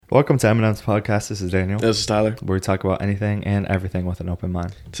Welcome to Eminem's podcast. This is Daniel. This is Tyler. Where we talk about anything and everything with an open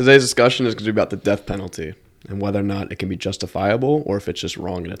mind. Today's discussion is going to be about the death penalty and whether or not it can be justifiable or if it's just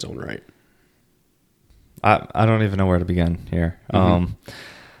wrong in its own right. I don't even know where to begin here.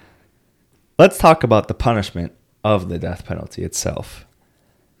 Let's talk about the punishment of the death penalty itself.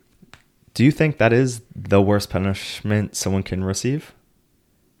 Do you think that is the worst punishment someone can receive?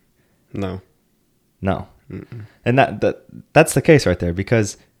 No. No. Mm-mm. And that's the case right there,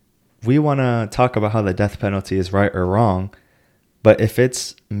 because we want to talk about how the death penalty is right or wrong, but if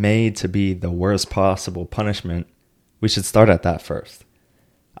it's made to be the worst possible punishment, we should start at that first.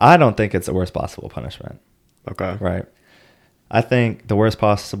 I don't think it's the worst possible punishment. Okay. Right. I think the worst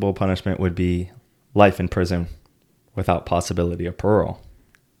possible punishment would be life in prison without possibility of parole.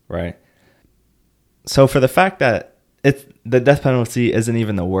 Right. So for the fact that the death penalty isn't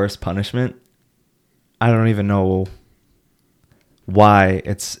even the worst punishment, I don't even know why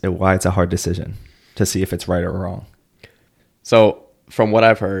it's a hard decision to see if it's right or wrong. So from what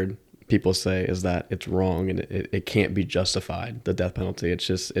I've heard people say is that it's wrong and it can't be justified, the death penalty.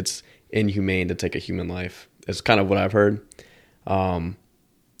 It's inhumane to take a human life. It's kind of what I've heard. And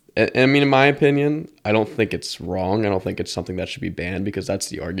I mean, in my opinion, I don't think it's wrong. I don't think it's something that should be banned, because that's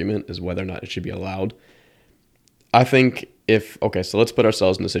the argument, is whether or not it should be allowed. I think so let's put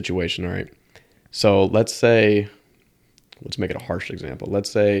ourselves in a situation, all right? So let's make it a harsh example. Let's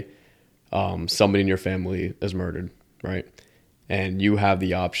say somebody in your family is murdered, right? And you have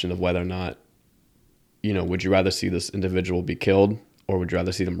the option of whether or not, would you rather see this individual be killed or would you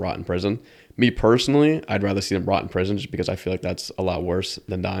rather see them rot in prison? Me personally, I'd rather see them rot in prison, just because I feel like that's a lot worse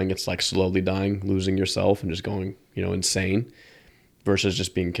than dying. It's like slowly dying, losing yourself and just going, insane, versus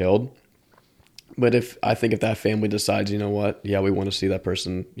just being killed. But I think if that family decides, we want to see that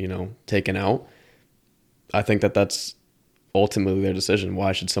person, taken out, I think that's ultimately their decision.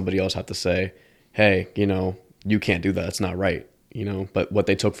 Why should somebody else have to say, hey, you can't do that. It's not right. But what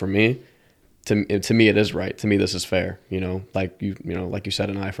they took from me, to me, it is right. To me, this is fair. Like you said,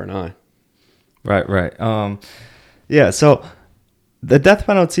 an eye for an eye. Right. Yeah. So the death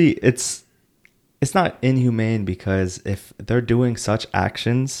penalty, it's not inhumane, because if they're doing such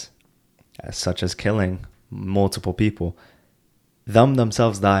actions, such as killing multiple people,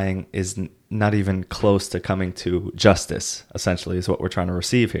 themselves dying is not even close to coming to justice, essentially, is what we're trying to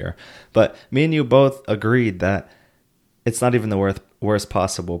receive here. But me and you both agreed that it's not even the worst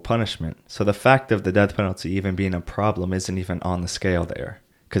possible punishment. So the fact of the death penalty even being a problem isn't even on the scale there.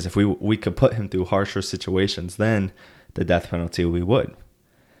 Because if we could put him through harsher situations than the death penalty, we would.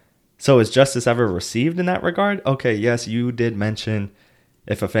 So is justice ever received in that regard? Okay, yes, you did mention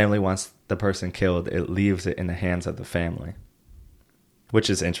if a family wants the person killed, it leaves it in the hands of the family, which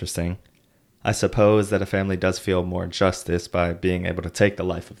is interesting. I suppose that a family does feel more justice by being able to take the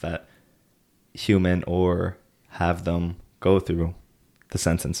life of that human or have them go through the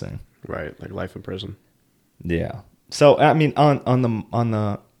sentencing. Right, like life in prison. Yeah. So I mean, on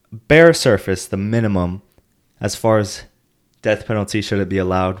the bare surface, the minimum, as far as death penalty, should it be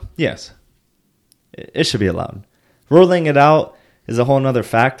allowed? Yes, it should be allowed. Ruling it out is a whole nother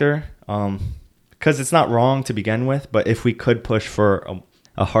factor, because it's not wrong to begin with. But if we could push for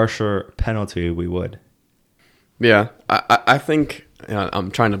a harsher penalty, we would. Yeah, I think I'm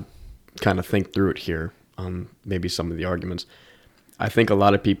trying to kind of think through it here on maybe some of the arguments. I think a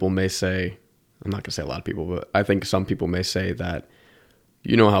lot of people may say, I'm not going to say a lot of people, but I think some people may say that,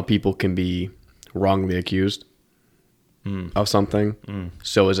 how people can be wrongly accused of something.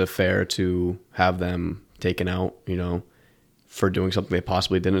 So is it fair to have them taken out, for doing something they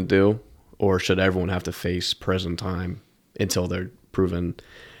possibly didn't do? Or should everyone have to face prison time until they're proven,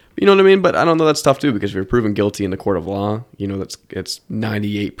 you know what I mean? But I don't know, that's tough too, because if you're proven guilty in the court of law, it's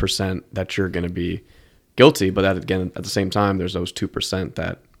 98% that you're going to be guilty. But at the same time, there's those 2%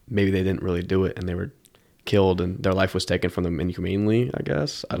 that maybe they didn't really do it and they were killed and their life was taken from them inhumanely, I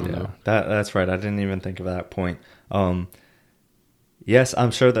guess. I don't know. That's right. I didn't even think of that point. Yes,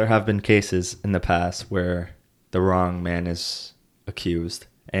 I'm sure there have been cases in the past where the wrong man is accused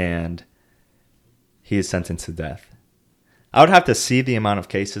and he is sentenced to death. I would have to see the amount of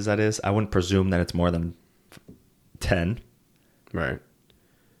cases that is. I wouldn't presume that it's more than 10. Right.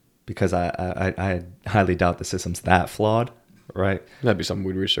 Because I highly doubt the system's that flawed. Right. That'd be something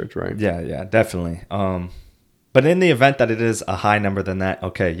we'd research, right? Yeah, definitely. But in the event that it is a high number than that,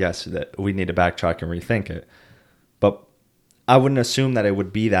 okay, yes, that we need to backtrack and rethink it. But I wouldn't assume that it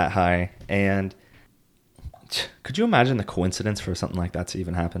would be that high. And could you imagine the coincidence for something like that to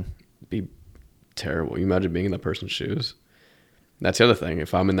even happen? It'd be terrible. You imagine being in that person's shoes. That's the other thing.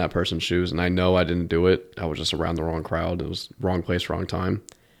 If I'm in that person's shoes and I know I didn't do it, I was just around the wrong crowd. It was wrong place, wrong time.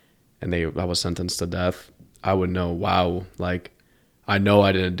 and I was sentenced to death, I would know, wow, like I know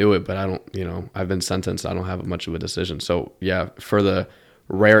I didn't do it, but I don't, I've been sentenced. I don't have much of a decision. So yeah, for the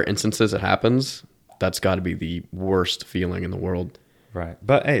rare instances it happens, that's got to be the worst feeling in the world. Right.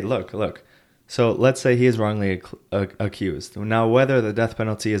 But hey, look. So let's say he is wrongly accused. Now, whether the death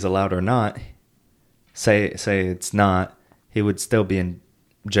penalty is allowed or not, say it's not, he would still be in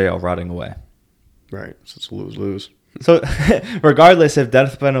jail rotting away. Right. So it's lose-lose. So regardless if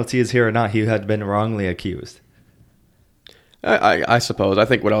death penalty is here or not, he had been wrongly accused. I suppose. I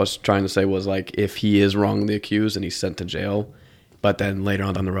think what I was trying to say was, like, if he is wrongly accused and he's sent to jail, but then later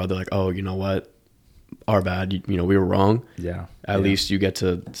on down the road, they're like, oh, you know what? Our bad. We were wrong. Yeah. At least you get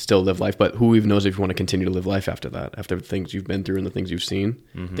to still live life. But who even knows if you want to continue to live life after that, after the things you've been through and the things you've seen,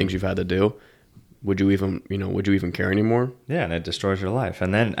 things you've had to do. Would you even care anymore? Yeah, and it destroys your life.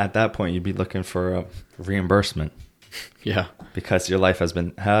 And then at that point, you'd be looking for a reimbursement. Yeah. Because your life has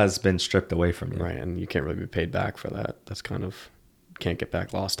been stripped away from you. Right, and you can't really be paid back for that. That's can't get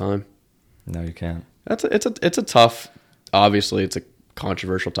back lost time. No, you can't. It's a tough, obviously it's a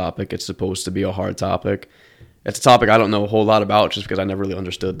controversial topic. It's supposed to be a hard topic. It's a topic I don't know a whole lot about just because I never really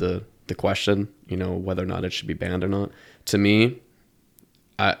understood the question, whether or not it should be banned or not. To me,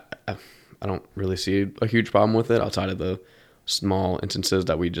 I don't really see a huge problem with it outside of the small instances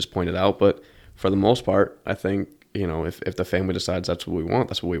that we just pointed out. But for the most part, I think, if the family decides that's what we want,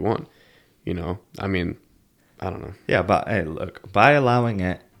 that's what we want. I mean, I don't know. Yeah, but hey, look, by allowing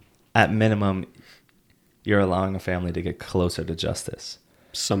it, at minimum, you're allowing a family to get closer to justice.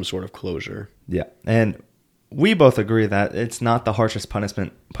 Some sort of closure. Yeah. And we both agree that it's not the harshest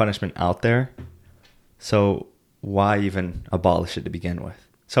punishment out there. So why even abolish it to begin with?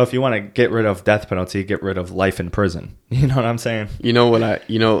 So if you want to get rid of death penalty, get rid of life in prison. You know what I'm saying?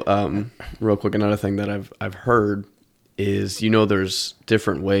 Real quick, another thing that I've heard is, there's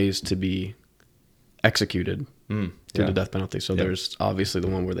different ways to be executed through the death penalty. So there's obviously the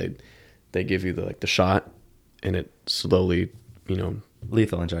one where they give you the shot and it slowly,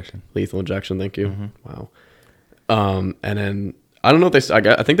 lethal injection. Thank you. Mm-hmm. Wow. And then I don't know if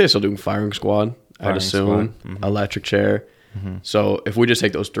I think they're still doing firing squad. I'd assume Mm-hmm. electric chair. Mm-hmm. So if we just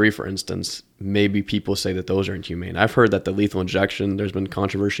take those three, for instance, maybe people say that those are inhumane. I've heard that the lethal injection, there's been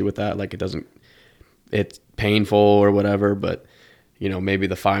controversy with that. Like it's painful or whatever, but maybe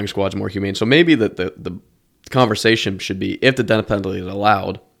the firing squad's more humane. So maybe the conversation should be, if the death penalty is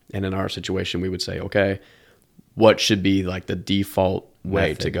allowed, and in our situation, we would say, okay, what should be like the default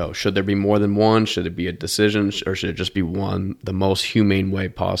way to go? Should there be more than one? Should it be a decision, or should it just be one, the most humane way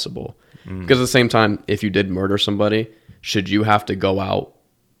possible? Because at the same time, if you did murder somebody, should you have to go out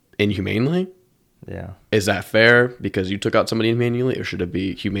inhumanely? Yeah. Is that fair because you took out somebody inhumanely, or should it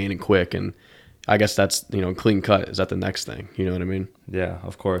be humane and quick? And I guess that's, clean cut. Is that the next thing? You know what I mean? Yeah,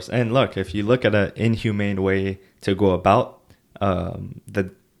 of course. And look, if you look at an inhumane way to go about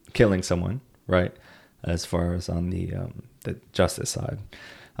the killing someone, right, as far as on the justice side,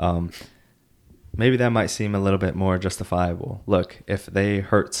 maybe that might seem a little bit more justifiable. Look, if they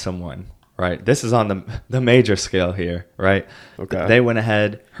hurt someone, right, this is on the major scale here, right? Okay. They went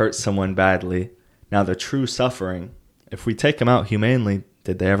ahead, hurt someone badly. Now the true suffering, if we take them out humanely,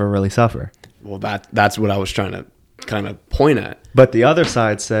 did they ever really suffer? Well, that's what I was trying to kind of point at. But the other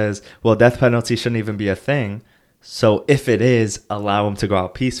side says, well, death penalty shouldn't even be a thing. So if it is, allow them to go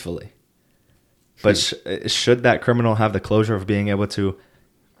out peacefully. But should that criminal have the closure of being able to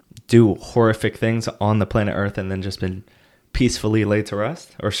do horrific things on the planet Earth and then just been peacefully laid to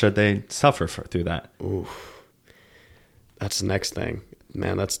rest? Or should they suffer through that? Ooh, that's the next thing.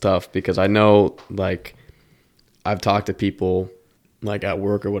 Man, that's tough because I know, like, I've talked to people like at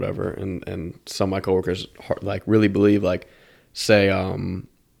work or whatever, and some of my coworkers like really believe, like, say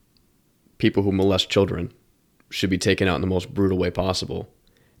people who molest children should be taken out in the most brutal way possible,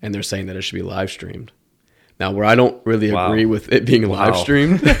 and they're saying that it should be live streamed. Now, where I don't really agree with it being live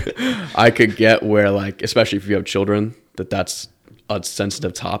streamed, I could get where, like, especially if you have children, that's a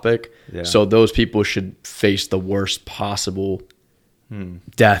sensitive topic. Yeah. So those people should face the worst possible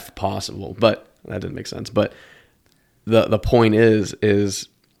death possible. But that didn't make sense. But the point is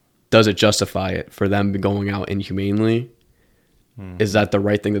does it justify it for them going out inhumanely? Is that the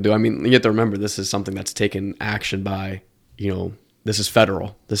right thing to do? I mean, you have to remember, this is something that's taken action by, this is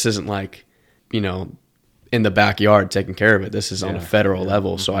federal. This isn't like, in the backyard taking care of it. This is on a federal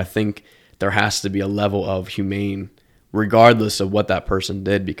level. So I think there has to be a level of humane regardless of what that person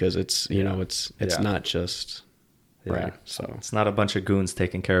did, because it's, it's not just... Yeah. Right. So it's not a bunch of goons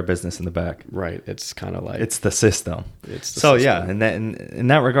taking care of business in the back. Right. It's kind of like, it's the system. It's the so system. Yeah, in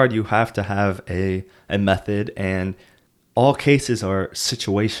that regard, you have to have a method, and all cases are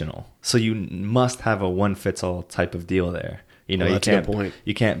situational. So you must have a one fits all type of deal there. You know, Well, that's a good point.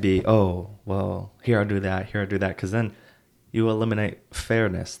 You can't be, oh, well, here I'll do that, because then you eliminate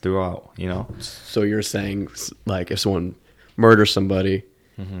fairness throughout, you know? So you're saying, like, if someone murders somebody,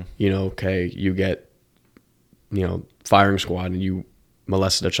 Mm-hmm. you know, okay, you get, you know, firing squad, and you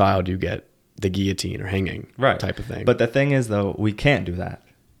molested a child, you get the guillotine or hanging, Right. type of thing. But the thing is, though, we can't do that.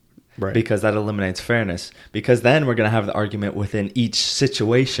 Right. Because that eliminates fairness. Because then we're going to have the argument within each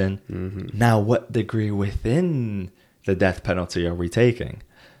situation. Mm-hmm. Now, what degree within the death penalty are we taking?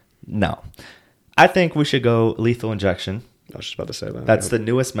 No. I think we should go lethal injection. I was just about to say that. That's the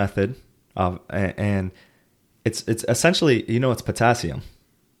newest method. And it's essentially, you know, it's potassium.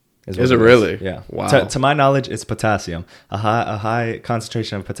 Is it really? Yeah. Wow. To my knowledge, it's potassium. A high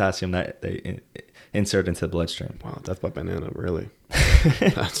concentration of potassium that they insert into the bloodstream. Wow, death by banana, really?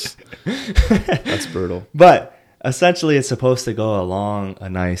 That's brutal. But essentially, it's supposed to go along a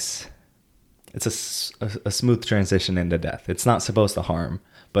nice. It's a smooth transition into death. It's not supposed to harm,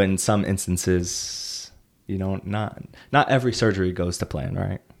 but in some instances, you know, not every surgery goes to plan,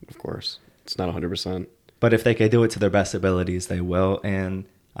 right? Of course, it's not 100%. But if they can do it to their best abilities, they will. And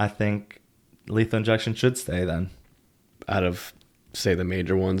I think lethal injection should stay then. Out of, say, the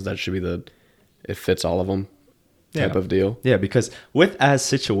major ones, that should be it fits all of them type of deal. Yeah, because with as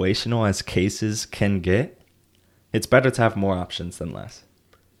situational as cases can get, it's better to have more options than less.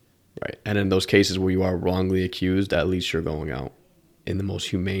 Right. And in those cases where you are wrongly accused, at least you're going out in the most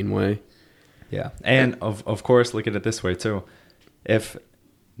humane way. Yeah. And of course, look at it this way too. If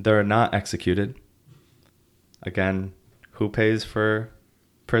they're not executed, again, who pays for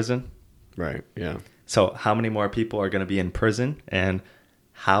prison? Right. Yeah. So how many more people are going to be in prison, and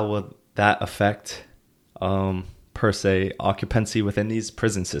how will that affect, per se, occupancy within these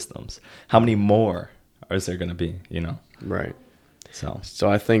prison systems? How many more is there going to be, you know? Right. So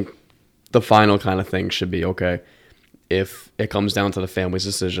I think the final kind of thing should be, okay, if it comes down to the family's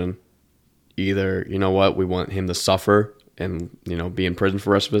decision, either, you know what, we want him to suffer and, you know, be in prison for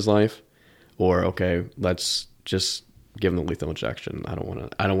the rest of his life, or, okay, let's just give him the lethal injection. I don't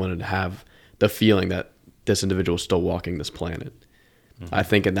want to have the feeling that this individual is still walking this planet. Mm-hmm. I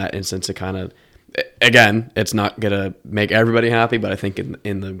think in that instance, it kind of, again, it's not going to make everybody happy, but I think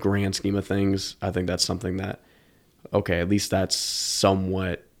in the grand scheme of things, I think that's something that, okay, at least that's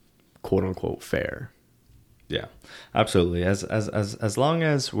somewhat quote unquote fair. yeah, absolutely. As long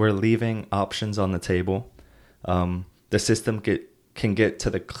as we're leaving options on the table, the system can get to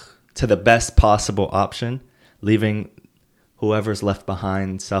the best possible option, leaving whoever's left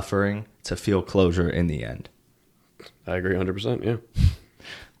behind suffering to feel closure in the end. I agree 100%. Yeah.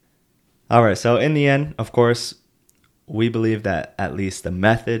 All right. So in the end, of course, we believe that at least the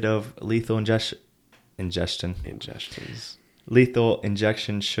method of lethal lethal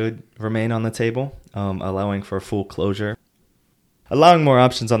injection should remain on the table, allowing for full closure, allowing more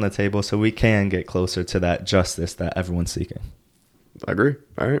options on the table so we can get closer to that justice that everyone's seeking. I agree.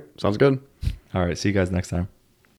 All right. Sounds good. All right. See you guys next time.